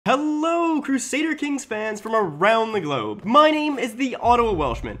Hello, Crusader Kings fans from around the globe. My name is the Ottwa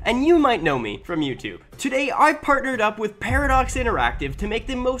Welshman, and you might know me from YouTube. Today, I've partnered up with Paradox Interactive to make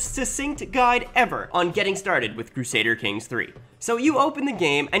the most succinct guide ever on getting started with Crusader Kings III. So you open the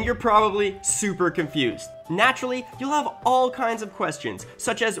game, and you're probably super confused. Naturally, you'll have all kinds of questions,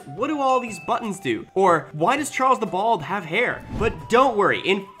 such as, what do all these buttons do? Or, why does Charles the Bald have hair? But don't worry,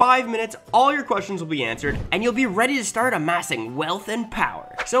 in 5 minutes, all your questions will be answered, and you'll be ready to start amassing wealth and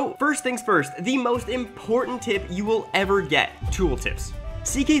power. So, first things first, the most important tip you will ever get, tooltips.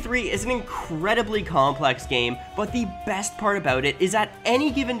 CKIII is an incredibly complex game, but the best part about it is at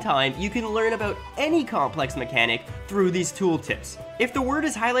any given time, you can learn about any complex mechanic through these tooltips. If the word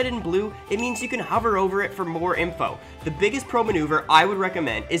is highlighted in blue, it means you can hover over it for more info. The biggest pro maneuver I would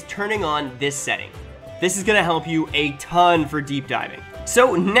recommend is turning on this setting. This is going to help you a ton for deep diving.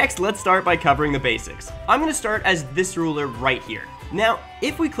 So next, let's start by covering the basics. I'm going to start as this ruler right here. Now,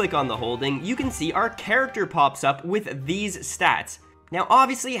 if we click on the holding, you can see our character pops up with these stats. Now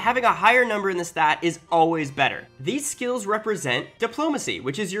obviously, having a higher number in the stat is always better. These skills represent diplomacy,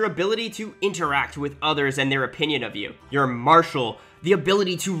 which is your ability to interact with others and their opinion of you. Your martial, the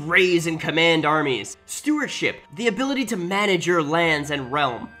ability to raise and command armies. Stewardship, the ability to manage your lands and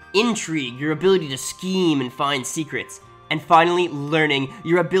realm. Intrigue, your ability to scheme and find secrets. And finally, learning,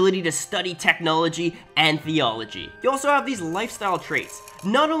 your ability to study technology and theology. You also have these lifestyle traits.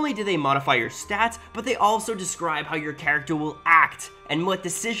 Not only do they modify your stats, but they also describe how your character will act and what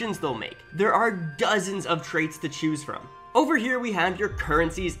decisions they'll make. There are dozens of traits to choose from. Over here we have your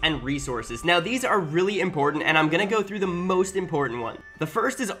currencies and resources. Now these are really important, and I'm gonna go through the most important one. The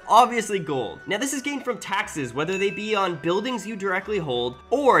first is obviously gold. Now this is gained from taxes, whether they be on buildings you directly hold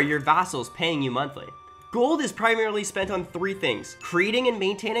or your vassals paying you monthly. Gold is primarily spent on 3 things: creating and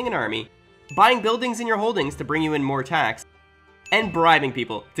maintaining an army, buying buildings in your holdings to bring you in more tax, and bribing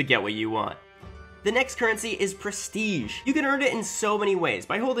people to get what you want. The next currency is prestige. You can earn it in so many ways,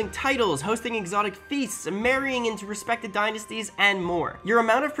 by holding titles, hosting exotic feasts, marrying into respected dynasties, and more. Your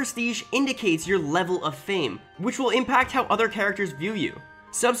amount of prestige indicates your level of fame, which will impact how other characters view you.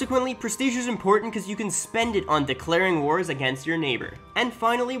 Subsequently, prestige is important because you can spend it on declaring wars against your neighbor. And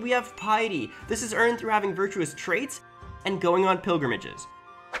finally, we have piety. This is earned through having virtuous traits and going on pilgrimages.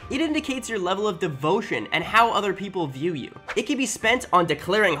 It indicates your level of devotion and how other people view you. It can be spent on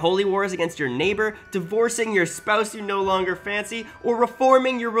declaring holy wars against your neighbor, divorcing your spouse you no longer fancy, or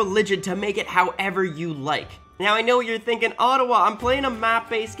reforming your religion to make it however you like. Now I know what you're thinking, Ottawa, I'm playing a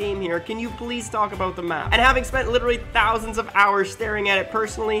map-based game here, can you please talk about the map? And having spent literally thousands of hours staring at it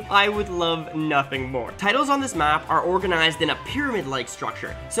personally, I would love nothing more. Titles on this map are organized in a pyramid-like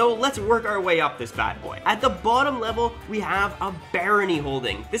structure, so let's work our way up this bad boy. At the bottom level, we have a barony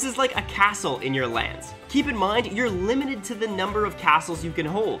holding. This is like a castle in your lands. Keep in mind, you're limited to the number of castles you can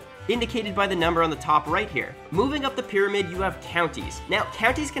hold, indicated by the number on the top right here. Moving up the pyramid, you have counties. Now,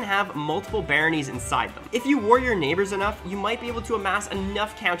 counties can have multiple baronies inside them. If you war your neighbors enough, you might be able to amass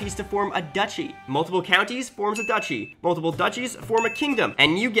enough counties to form a duchy. Multiple counties forms a duchy. Multiple duchies form a kingdom.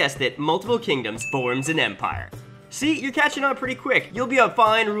 And you guessed it, multiple kingdoms forms an empire. See, you're catching on pretty quick. You'll be a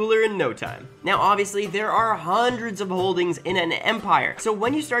fine ruler in no time. Now, obviously, there are hundreds of holdings in an empire. So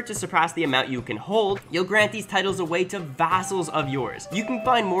when you start to surpass the amount you can hold, you'll grant these titles away to vassals of yours. You can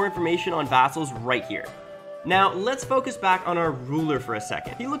find more information on vassals right here. Now, let's focus back on our ruler for a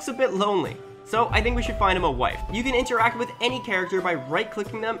second. He looks a bit lonely. So I think we should find him a wife. You can interact with any character by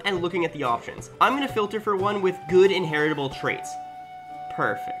right-clicking them and looking at the options. I'm gonna filter for one with good inheritable traits.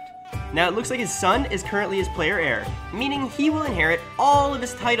 Perfect. Now it looks like his son is currently his player heir, meaning he will inherit all of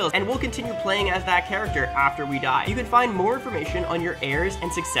his titles and will continue playing as that character after we die. You can find more information on your heirs and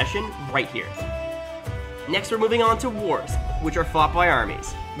succession right here. Next, we're moving on to wars, which are fought by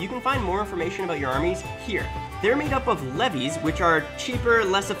armies. You can find more information about your armies here. They're made up of levies, which are cheaper,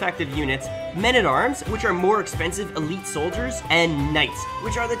 less effective units, men-at-arms, which are more expensive elite soldiers, and knights,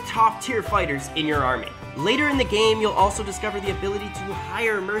 which are the top tier fighters in your army. Later in the game, you'll also discover the ability to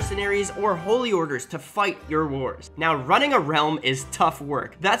hire mercenaries or holy orders to fight your wars. Now, running a realm is tough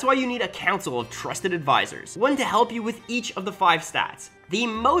work. That's why you need a council of trusted advisors, one to help you with each of the 5 stats. The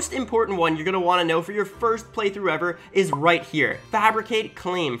most important one you're going to want to know for your first playthrough ever is right here. Fabricate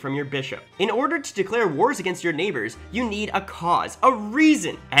claim from your bishop. In order to declare wars against your neighbors, you need a cause, a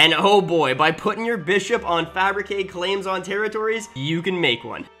reason. And oh boy, by putting your bishop on fabricate claims on territories, you can make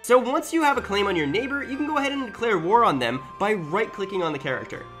one. So once you have a claim on your neighbor, you can go ahead and declare war on them by right-clicking on the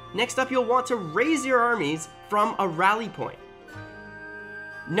character. Next up, you'll want to raise your armies from a rally point.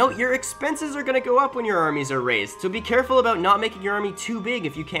 Note, your expenses are going to go up when your armies are raised, so be careful about not making your army too big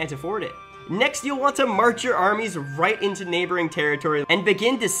if you can't afford it. Next, you'll want to march your armies right into neighboring territory and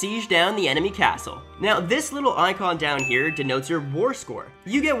begin to siege down the enemy castle. Now, this little icon down here denotes your war score.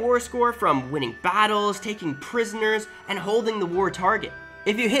 You get war score from winning battles, taking prisoners, and holding the war target.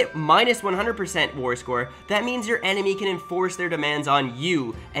 If you hit minus 100% war score, that means your enemy can enforce their demands on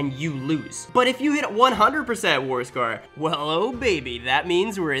you and you lose. But if you hit 100% war score, well, oh baby, that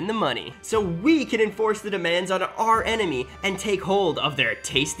means we're in the money. So we can enforce the demands on our enemy and take hold of their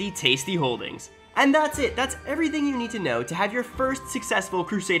tasty, tasty holdings. And that's it. That's everything you need to know to have your first successful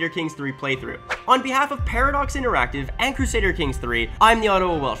Crusader Kings III playthrough. On behalf of Paradox Interactive and Crusader Kings III, I'm the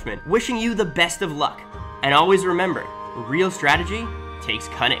Ottwa Welshman, wishing you the best of luck. And always remember, real strategy takes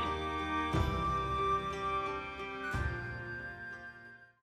cunning.